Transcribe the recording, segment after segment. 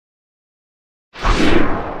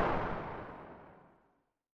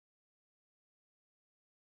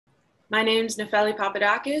My name's Nefeli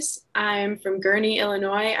Papadakis. I'm from Gurnee,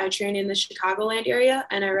 Illinois. I train in the Chicagoland area,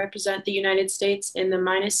 and I represent the United States in the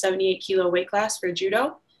minus 78 kilo weight class for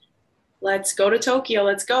judo. Let's go to Tokyo.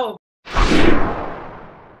 Let's go.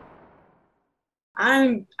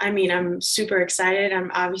 I'm super excited.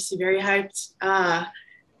 I'm obviously very hyped.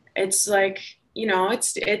 It's like,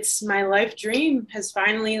 it's my life dream has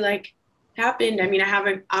finally happened. I'm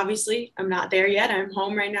not there yet. I'm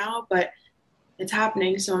home right now, but it's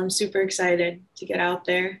happening. So I'm super excited to get out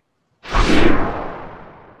there.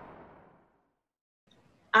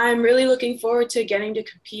 I'm really looking forward to getting to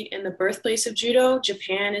compete in the birthplace of judo.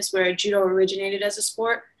 Japan is where judo originated as a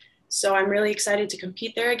sport. So I'm really excited to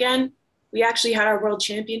compete there again. We actually had our world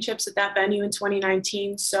championships at that venue in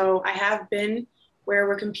 2019. So I have been where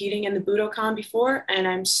we're competing in the Budokan before, and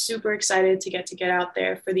I'm super excited to get out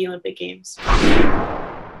there for the Olympic Games.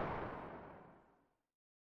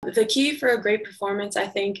 The key for a great performance, I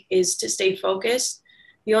think, is to stay focused.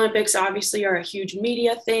 The Olympics obviously are a huge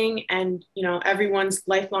media thing, and everyone's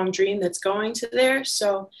lifelong dream that's going to there.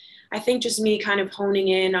 So I think just me kind of honing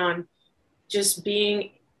in on just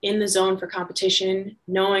being in the zone for competition,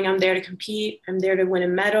 knowing I'm there to compete, I'm there to win a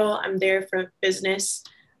medal, I'm there for business.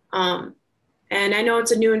 And I know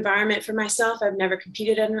it's a new environment for myself. I've never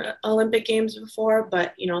competed in Olympic Games before,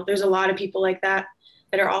 but there's a lot of people like that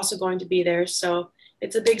are also going to be there. So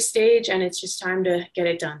it's a big stage, and it's just time to get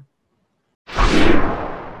it done.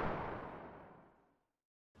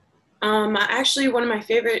 Actually, one of my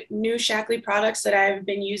favorite new Shackley products that I've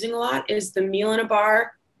been using a lot is the meal in a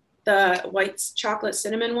bar, the white chocolate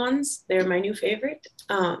cinnamon ones. They're my new favorite.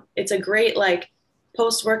 It's a great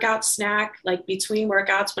post-workout snack, between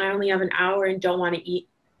workouts when I only have an hour and don't want to eat,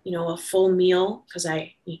 a full meal because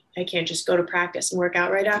I can't just go to practice and work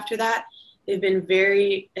out right after that. They've been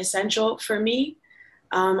very essential for me.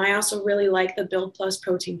 I also really like the Build Plus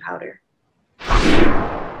protein powder.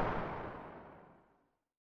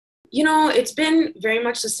 It's been very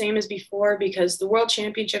much the same as before because the world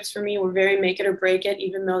championships for me were very make it or break it,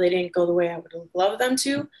 even though they didn't go the way I would have loved them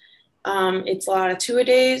to. It's a lot of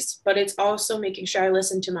two-a-days, but it's also making sure I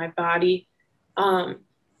listen to my body. I've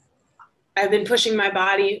been pushing my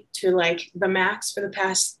body to the max for the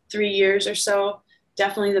past 3 years or so,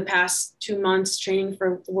 definitely the past 2 months training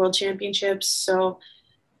for the world championships. So,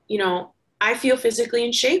 I feel physically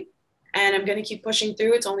in shape. And I'm going to keep pushing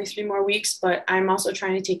through. It's only 3 more weeks, but I'm also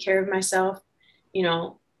trying to take care of myself,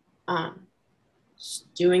 doing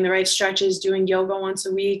the right stretches, doing yoga once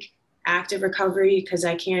a week, active recovery, because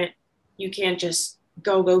you can't just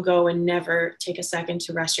go and never take a second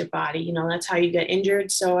to rest your body. That's how you get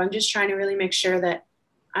injured. So I'm just trying to really make sure that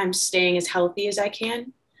I'm staying as healthy as I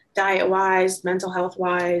can, diet wise, mental health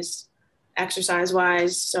wise, exercise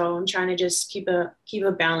wise. So I'm trying to just keep a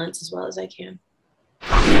balance as well as I can.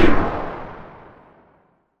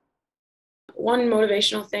 One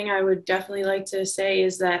motivational thing I would definitely like to say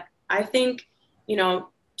is that I think, to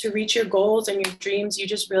reach your goals and your dreams, you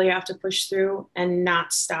just really have to push through and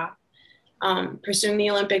not stop. Pursuing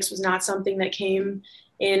the Olympics was not something that came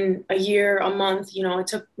in a year, a month. It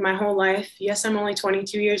took my whole life. Yes, I'm only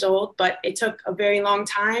 22 years old, but it took a very long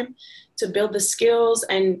time to build the skills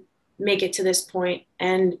and make it to this point.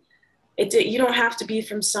 And you don't have to be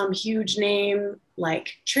from some huge name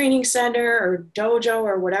like training center or dojo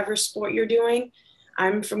or whatever sport you're doing.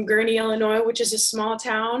 I'm from Gurnee, Illinois, which is a small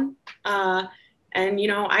town. And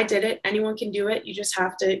I did it. Anyone can do it. You just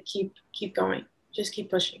have to keep going. Just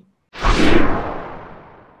keep pushing.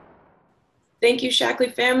 Thank you,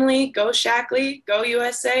 Shackley family. Go Shackley, go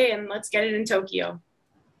USA, and let's get it in Tokyo.